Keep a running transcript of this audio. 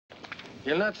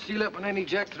You'll not steal up on any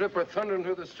Jack the Ripper thundering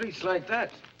through the streets like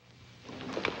that.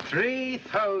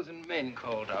 3,000 men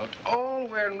called out, all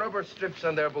wearing rubber strips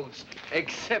on their boots,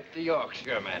 except the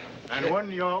Yorkshireman. And one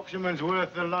Yorkshireman's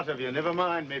worth the lot of you. Never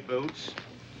mind me boots.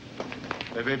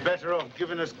 They'd be better off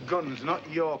giving us guns, not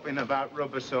yawping about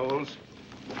rubber soles.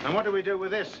 And what do we do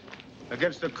with this?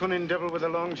 Against the cunning devil with a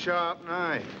long, sharp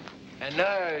knife. An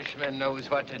Irishman knows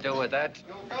what to do with that.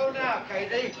 You go now,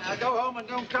 Katie. Now go home and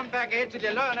don't come back here till you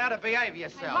learn how to behave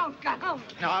yourself. I won't go home.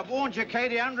 Now, I've warned you,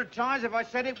 Katie, 100 times if I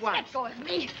said it once. Let go of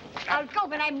me. I'll go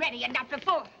when I'm ready and not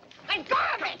before. Let go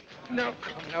of me. No,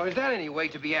 come now, is that any way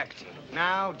to be acting?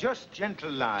 Now, just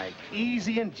gentle-like.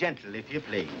 Easy and gentle, if you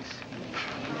please.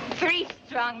 3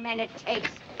 strong men it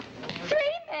takes. 3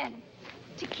 men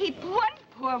to keep one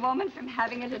poor woman from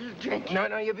having a little drink. No,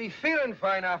 you'll be feeling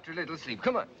fine after a little sleep.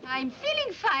 Come on. I'm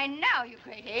feeling fine now, you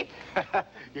great ape.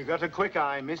 You got a quick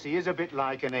eye, miss. He is a bit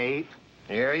like an ape.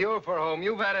 Here, you're for home.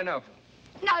 You've had enough.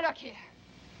 Now, look here.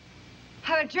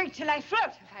 Have a drink till I float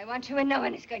if I want to, and no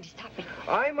one is going to stop me.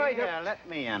 I might have... Yeah, let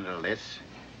me handle this.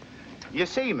 You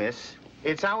see, miss,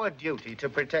 it's our duty to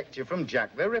protect you from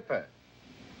Jack the Ripper.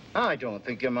 I don't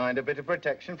think you mind a bit of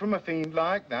protection from a fiend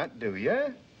like that, do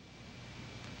you?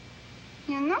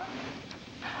 You know,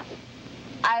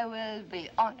 I will be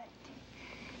honored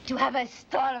to have a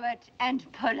stalwart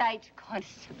and polite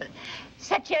constable,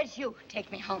 such as you,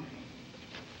 take me home.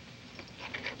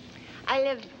 I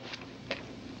live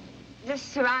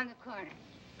just around the corner.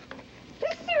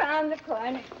 Just around the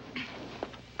corner.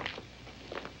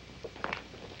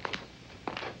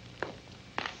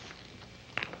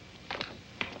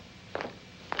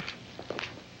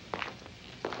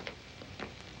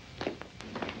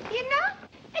 You know,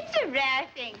 it's a rare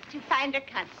thing to find a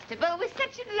constable with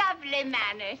such lovely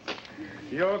manners.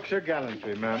 Yorkshire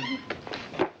gallantry, ma'am.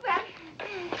 Well,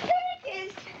 here it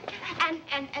is.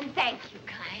 And thank you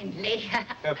kindly.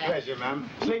 A pleasure, ma'am.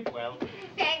 Sleep well.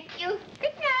 Thank you.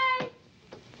 Good night.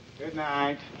 Good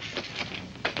night.